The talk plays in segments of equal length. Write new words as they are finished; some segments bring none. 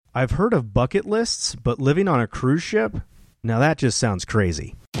I've heard of bucket lists, but living on a cruise ship? Now that just sounds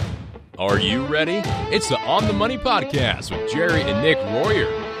crazy. Are you ready? It's the On the Money Podcast with Jerry and Nick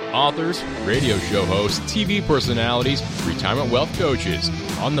Royer. Authors, radio show hosts, TV personalities, retirement wealth coaches.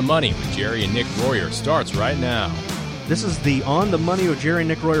 On the Money with Jerry and Nick Royer starts right now. This is the On the Money with Jerry and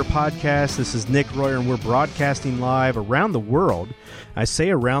Nick Royer podcast. This is Nick Royer, and we're broadcasting live around the world. I say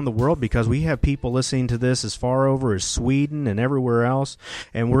around the world because we have people listening to this as far over as Sweden and everywhere else.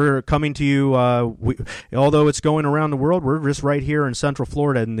 And we're coming to you, although it's going around the world, we're just right here in Central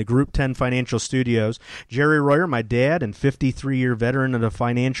Florida in the Group 10 Financial Studios. Jerry Royer, my dad and 53-year veteran of the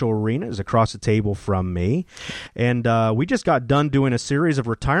financial arena, is across the table from me. And we just got done doing a series of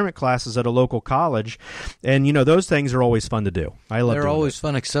retirement classes at a local college. And, you know, those things are always fun to do. I love They're always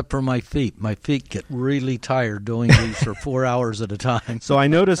fun, except for my feet. My feet get really tired doing these for 4 hours at a time. So I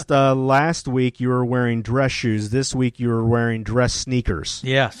noticed last week you were wearing dress shoes. This week you were wearing dress sneakers.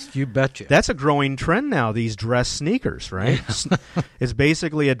 Yes, you betcha. That's a growing trend now, these dress sneakers, right? Yeah. It's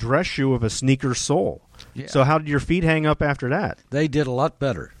basically a dress shoe with a sneaker sole. Yeah. So how did your feet hang up after that? They did a lot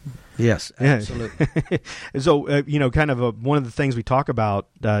better. Yes, absolutely. So, kind of one of the things we talk about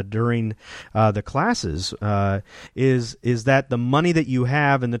during the classes is that the money that you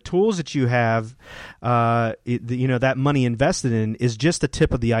have and the tools that you have, that money invested in is just the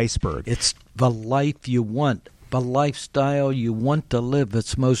tip of the iceberg. It's the life you want. The lifestyle you want to live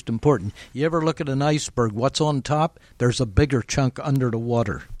that's most important. You ever look at an iceberg, what's on top? There's a bigger chunk under the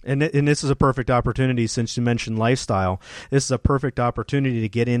water. And this is a perfect opportunity, since you mentioned lifestyle. This is a perfect opportunity to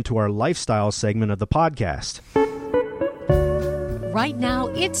get into our lifestyle segment of the podcast. Right now,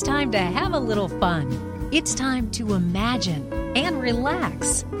 it's time to have a little fun. It's time to imagine and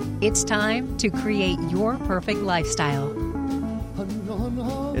relax. It's time to create your perfect lifestyle.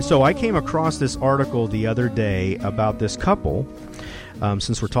 So I came across this article the other day about this couple.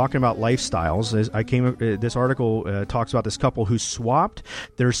 Since we're talking about lifestyles, this article talks about this couple who swapped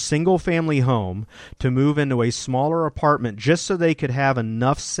their single-family home to move into a smaller apartment just so they could have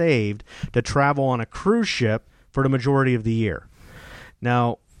enough saved to travel on a cruise ship for the majority of the year.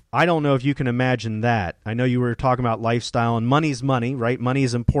 Now, I don't know if you can imagine that. I know you were talking about lifestyle, and money's money, right? Money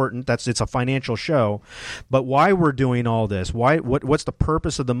is important. It's a financial show. But why we're doing all this? What's the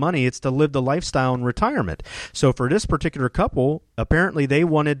purpose of the money? It's to live the lifestyle in retirement. So for this particular couple, apparently they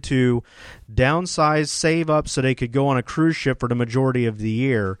wanted to downsize, save up so they could go on a cruise ship for the majority of the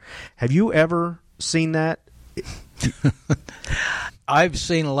year. Have you ever seen that? I've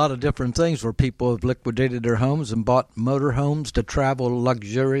seen a lot of different things where people have liquidated their homes and bought motorhomes to travel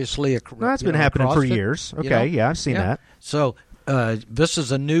luxuriously across. Well, that's been happening for years. Okay, yeah, I've seen that. So this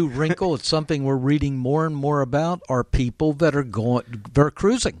is a new wrinkle. It's something we're reading more and more about. Are people that are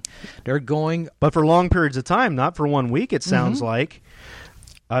cruising? They're going, but for long periods of time, not for 1 week. It sounds like.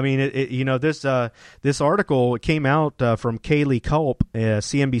 I mean, this article came out from Kaylee Culp, a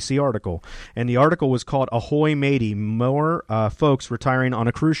CNBC article, and the article was called "Ahoy Matey: More Folks Retiring on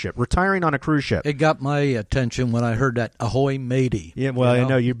a Cruise Ship." Retiring on a cruise ship. It got my attention when I heard that "Ahoy Matey." Yeah, well, I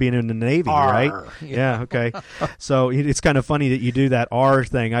know you're being in the Navy, right? Yeah, okay. So it's kind of funny that you do that R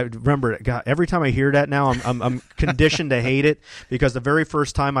thing. I remember, God, every time I hear that now, I'm conditioned to hate it, because the very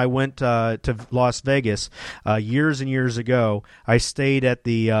first time I went to Las Vegas years and years ago, I stayed at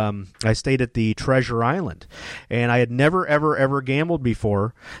the Treasure Island, and I had never ever gambled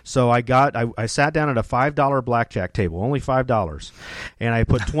before. So I sat down at a $5 blackjack table, only $5, and I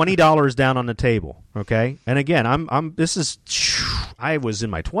put $20 down on the table. Okay, and again, I was in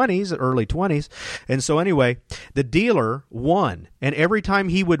my 20s, early 20s, and so anyway, the dealer won, and every time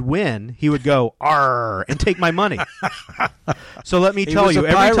he would win, he would go "Arr" and take my money. So let me tell you,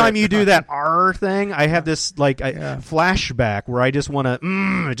 every time you do that "Arr" thing, I have this flashback where I just want to.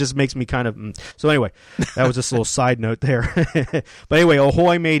 It just makes me kind of. So anyway, that was just a little side note there. But anyway,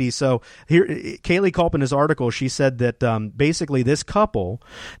 ahoy matey. So here, Kaylee Culp in his article, she said that basically this couple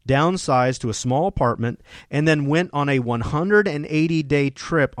downsized to a small apartment and then went on a 180-day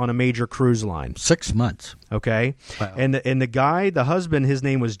trip on a major cruise line. 6 months. Okay. Wow. And the guy, the husband, his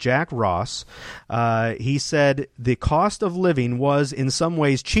name was Jack Ross. He said the cost of living was in some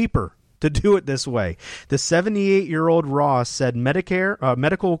ways cheaper to do it this way. The 78-year-old Ross said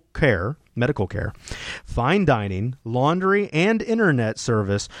medical care, fine dining, laundry, and internet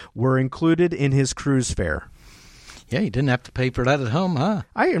service were included in his cruise fare. Yeah, you didn't have to pay for that at home, huh?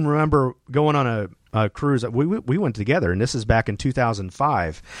 I can remember going on cruise. We went together, and this is back in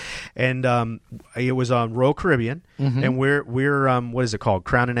 2005, and it was on Royal Caribbean, and we're what is it called,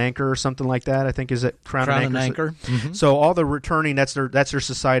 Crown and Anchor or something like that? I think is it Crown and Anchor. So all the returning, that's their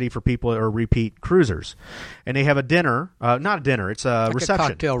society for people that are repeat cruisers, and they have a dinner, not a dinner, it's a reception, a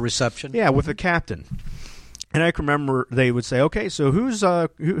cocktail reception, with the captain. And I can remember they would say, okay, so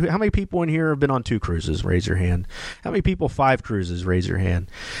how many people in here have been on 2 cruises? Raise your hand. How many people 5 cruises? Raise your hand.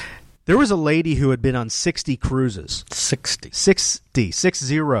 There was a lady who had been on 60 cruises. 60.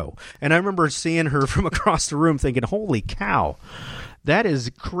 And I remember seeing her from across the room thinking, holy cow, that is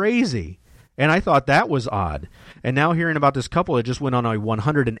crazy. And I thought that was odd. And now hearing about this couple that just went on a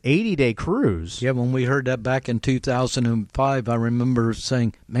 180-day cruise. Yeah, when we heard that back in 2005, I remember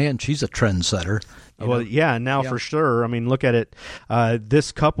saying, man, she's a trendsetter. Well, yeah, now for sure. I mean, look at it.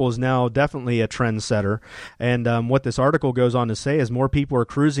 This couple is now definitely a trendsetter. And what this article goes on to say is more people are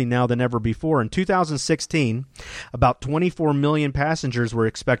cruising now than ever before. In 2016, about 24 million passengers were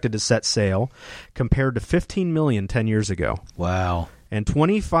expected to set sail, compared to 15 million 10 years ago. Wow. And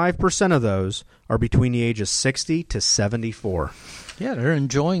 25% of those are between the ages 60 to 74. Yeah, they're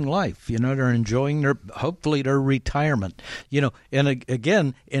enjoying life. They're enjoying hopefully their retirement. And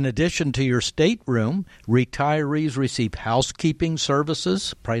again, in addition to your stateroom, retirees receive housekeeping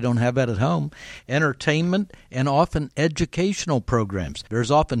services. Probably don't have that at home. Entertainment and often educational programs.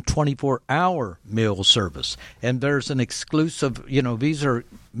 There's often 24-hour meal service. And there's an exclusive, these are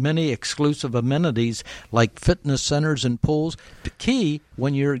many exclusive amenities like fitness centers and pools. The key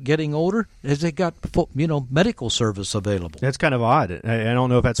when you're getting older is they got medical service available. That's kind of odd. I don't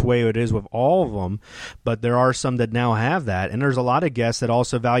know if that's the way it is with all of them, but there are some that now have that. And there's a lot of guests that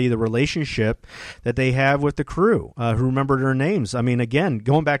also value the relationship that they have with the crew, who remember their names. I mean, again,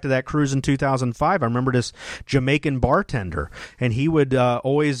 going back to that cruise in 2005, I remember this Jamaican bartender, and he would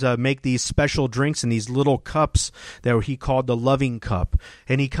always make these special drinks in these little cups that he called the loving cup.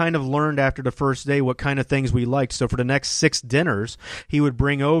 And he kind of learned after the first day what kind of things we liked. So for the next 6 dinners, he would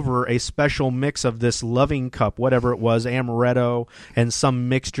bring over a special mix of this loving cup, whatever it was, amaretto, and some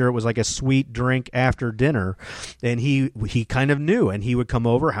mixture. It was like a sweet drink after dinner. And he kind of knew, and he would come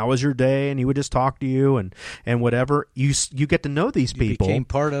over, how was your day? And he would just talk to you and whatever. You get to know these people. You became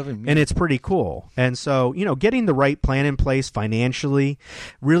part of him. Yeah. And it's pretty cool. And so, getting the right plan in place financially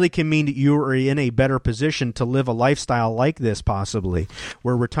really can mean that you are in a better position to live a lifestyle like this, possibly,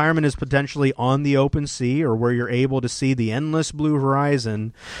 where retirement is potentially on the open sea, or where you're able to see the endless blue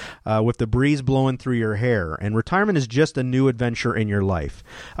horizon with the breeze blowing through your hair. And retirement is just a new adventure in your life,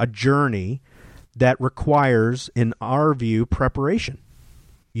 a journey that requires, in our view, preparation.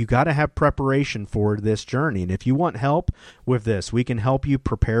 You got to have preparation for this journey. And if you want help with this, we can help you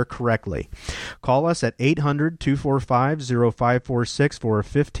prepare correctly. Call us at 800-245-0546 for a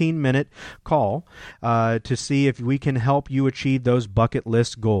 15-minute call to see if we can help you achieve those bucket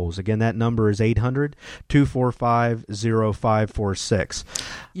list goals. Again, that number is 800-245-0546.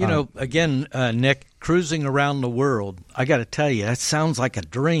 Again, Nick, cruising around the world, I got to tell you, that sounds like a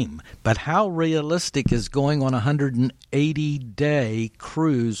dream. But how realistic is going on a 180-day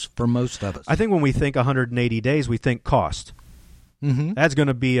cruise for most of us? I think when we think 180 days, we think cost. That's going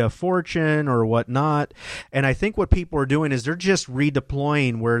to be a fortune or whatnot. And I think what people are doing is they're just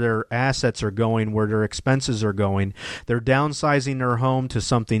redeploying where their assets are going, where their expenses are going. They're downsizing their home to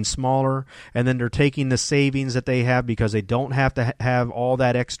something smaller, and then they're taking the savings that they have because they don't have to have all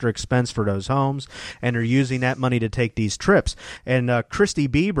that extra expense for those homes, and they're using that money to take these trips. And Christy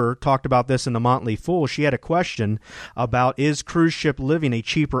Bieber talked about this in the Motley Fool. She had a question about, is cruise ship living a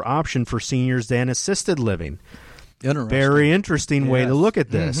cheaper option for seniors than assisted living? Very interesting way to look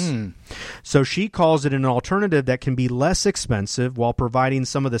at this. So she calls it an alternative that can be less expensive while providing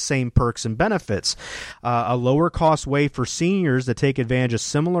some of the same perks and benefits. A lower cost way for seniors to take advantage of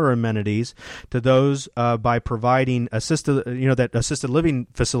similar amenities to those by providing that assisted living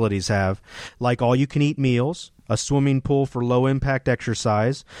facilities have, like all you can eat meals, a swimming pool for low impact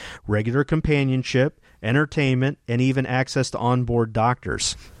exercise, regular companionship, entertainment, and even access to onboard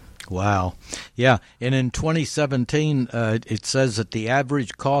doctors. Wow. Yeah. And in 2017, it says that the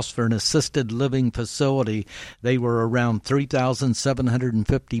average cost for an assisted living facility, they were around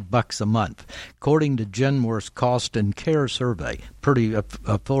 $3,750 a month, according to Genworth's Cost and Care Survey. Pretty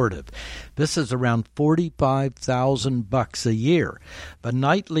affordable. This is around $45,000 a year. The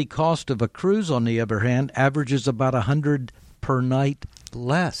nightly cost of a cruise, on the other hand, averages about $100 per night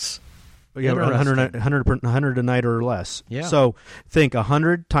less. Yeah, 100 a night or less. Yeah. So think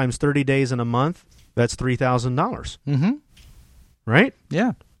 100 times 30 days in a month, that's $3,000. Mm-hmm. Right?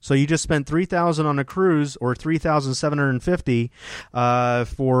 Yeah. So you just spent $3,000 on a cruise, or $3,750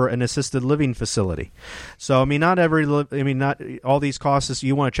 for an assisted living facility. So not all these costs.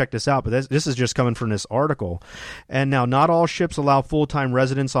 You want to check this out, but this is just coming from this article. And now, not all ships allow full-time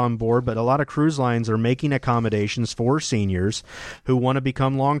residents on board, but a lot of cruise lines are making accommodations for seniors who want to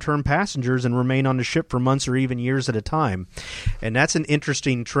become long-term passengers and remain on the ship for months or even years at a time. And that's an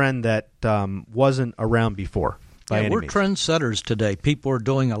interesting trend that wasn't around before. Yeah, we're trendsetters today. People are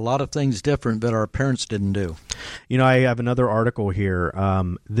doing a lot of things different that our parents didn't do. I have another article here.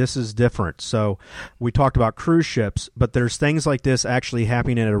 This is different. So we talked about cruise ships, but there's things like this actually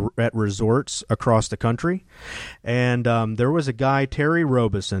happening at resorts across the country. And there was a guy, Terry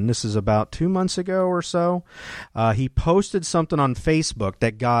Robeson, this is about 2 months ago or so. He posted something on Facebook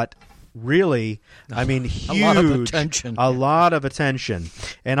that got really, huge, a lot of attention.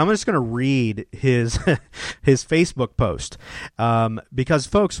 And I'm just going to read his Facebook post, because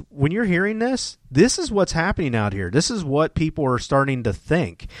folks, when you're hearing this is what's happening out here. This is what people are starting to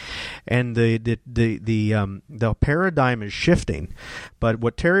think, and the paradigm is shifting. But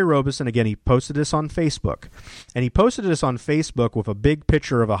what Terry Robeson, again, he posted this on Facebook, and he posted this on Facebook with a big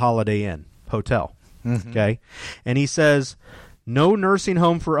picture of a Holiday Inn hotel. Mm-hmm. Okay, and he says, "No nursing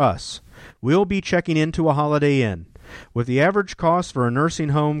home for us. We'll be checking into a Holiday Inn. With the average cost for a nursing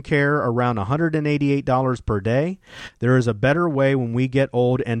home care around $188 per day, there is a better way when we get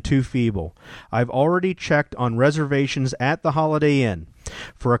old and too feeble. I've already checked on reservations at the Holiday Inn.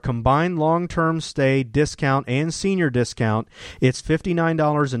 For a combined long-term stay discount and senior discount, it's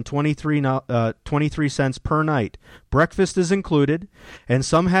 $59.23 per night. Breakfast is included, and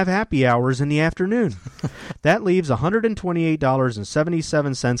some have happy hours in the afternoon. That leaves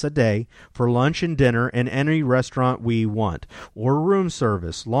 $128.77 a day for lunch and dinner in any restaurant we want, or room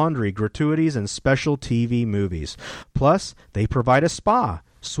service, laundry, gratuities, and special TV movies. Plus, they provide a spa,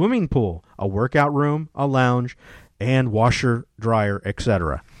 swimming pool, a workout room, a lounge, and washer, dryer,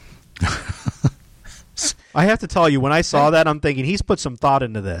 etc." I have to tell you, when I saw that, I'm thinking he's put some thought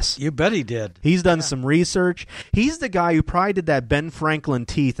into this. You bet he did. He's done some research. He's the guy who probably did that Ben Franklin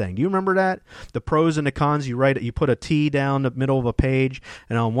T thing. Do you remember that? The pros and the cons. You put a T down the middle of a page,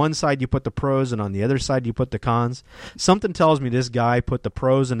 and on one side you put the pros, and on the other side you put the cons. Something tells me this guy put the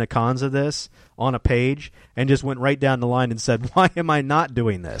pros and the cons of this on a page and just went right down the line and said, "Why am I not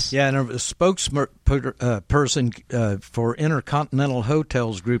doing this?" Yeah, and a spokesperson for Intercontinental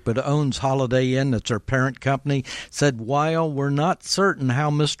Hotels Group that owns Holiday Inn, that's our parent company, said, "While we're not certain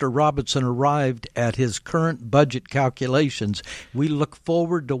how Mr. Robeson arrived at his current budget calculations, we look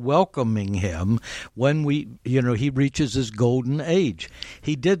forward to welcoming him when he reaches his golden age.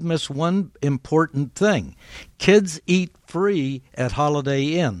 He did miss one important thing. Kids eat free at Holiday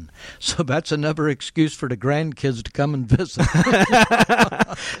Inn, so that's another excuse for the grandkids to come and visit."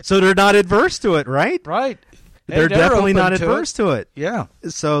 So they're not adverse to it, right? Right. They're definitely not adverse to it. Yeah.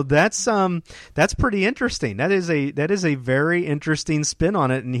 So that's pretty interesting. That is a very interesting spin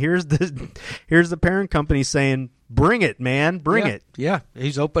on it. And here's the parent company saying, "Bring it, man, bring it." Yeah,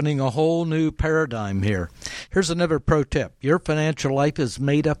 he's opening a whole new paradigm here. Here's another pro tip. Your financial life is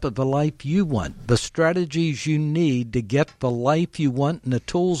made up of the life you want, the strategies you need to get the life you want, and the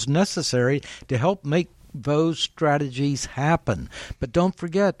tools necessary to help make those strategies happen. But don't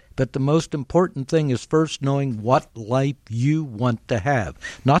forget that the most important thing is first knowing what life you want to have,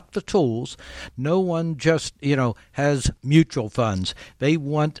 not the tools. No one just, has mutual funds. They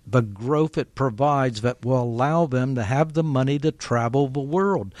want the growth it provides that will allow them to have the money to travel the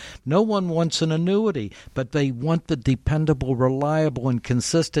world. No one wants an annuity, but they want the dependable, reliable, and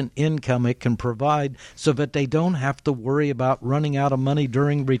consistent income it can provide so that they don't have to worry about running out of money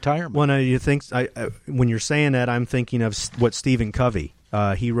during retirement. Well, you think when you're saying that, I'm thinking of what Stephen Covey.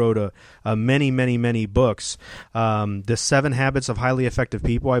 He wrote many books. The 7 Habits of Highly Effective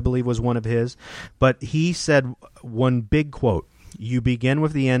People, I believe, was one of his. But he said one big quote: "You begin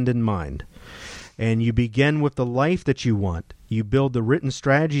with the end in mind, and you begin with the life that you want. You build the written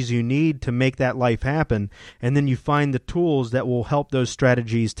strategies you need to make that life happen, and then you find the tools that will help those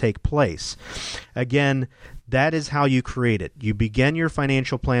strategies take place." Again, that is how you create it. You begin your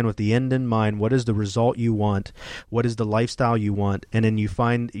financial plan with the end in mind. What is the result you want? What is the lifestyle you want? And then you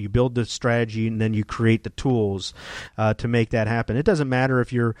build the strategy, and then you create the tools to make that happen. It doesn't matter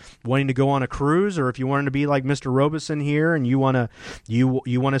if you're wanting to go on a cruise, or if you wanted to be like Mr. Robeson here and you want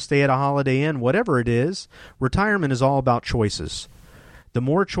to stay at a Holiday Inn. Whatever it is, retirement is all about choices. The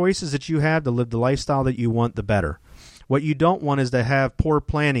more choices that you have to live the lifestyle that you want, the better. What you don't want is to have poor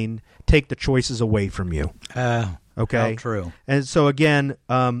planning take the choices away from you. Okay. How true. And so, again,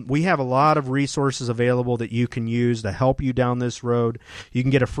 we have a lot of resources available that you can use to help you down this road. You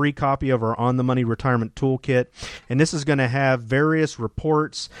can get a free copy of our On the Money Retirement Toolkit, and this is going to have various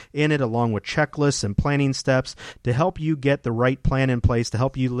reports in it along with checklists and planning steps to help you get the right plan in place to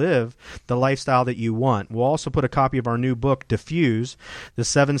help you live the lifestyle that you want. We'll also put a copy of our new book, Diffuse, the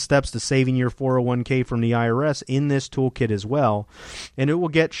 7 Steps to Saving Your 401k from the IRS, in this toolkit as well, and it will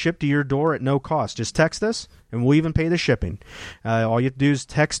get shipped to your door at no cost. Just text us, and we'll even pay the shipping. All you have to do is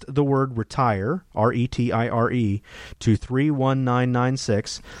text the word RETIRE, R-E-T-I-R-E, to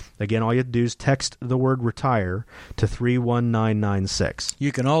 31996. Again, all you have to do is text the word RETIRE to 31996.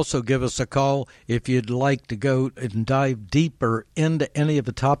 You can also give us a call if you'd like to go and dive deeper into any of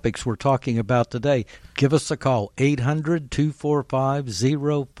the topics we're talking about today. Give us a call,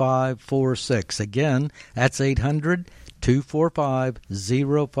 800-245-0546. Again, that's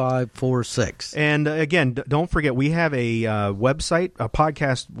 800-245-0546. And again, don't forget, we have a website, a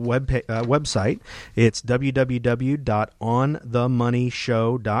podcast website. It's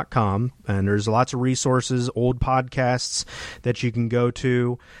www.onthemoneyshow.com, and there's lots of resources, old podcasts that you can go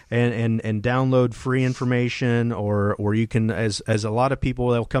to and download free information, or you can, as a lot of people,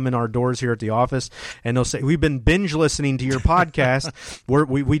 they'll come in our doors here at the office and they'll say, we've been binge listening to your podcast.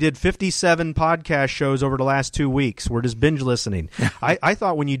 we did 57 podcast shows over the last 2 weeks. We're just binge listening. I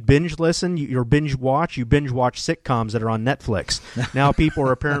thought when you binge listen, you binge watch sitcoms that are on Netflix. Now people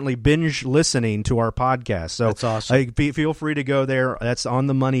are apparently binge listening to our podcast. So that's awesome. Feel free to go there. That's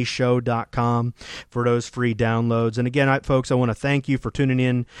onthemoneyshow.com for those free downloads. And again, folks, I want to thank you for tuning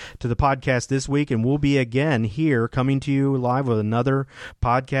in to the podcast this week, and we'll be again here coming to you live with another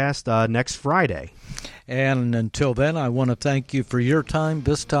podcast next Friday. And until then, I want to thank you for your time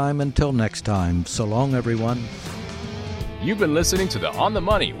this time. Until next time, so long, everyone. You've been listening to the On the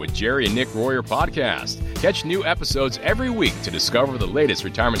Money with Jerry and Nick Royer podcast. Catch new episodes every week to discover the latest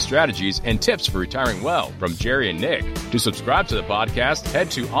retirement strategies and tips for retiring well from Jerry and Nick. To subscribe to the podcast, head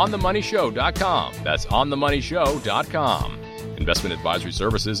to onthemoneyshow.com. That's onthemoneyshow.com. Investment advisory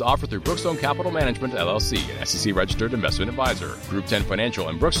services offered through Brookstone Capital Management, LLC, an SEC-registered investment advisor. Group 10 Financial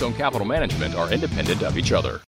and Brookstone Capital Management are independent of each other.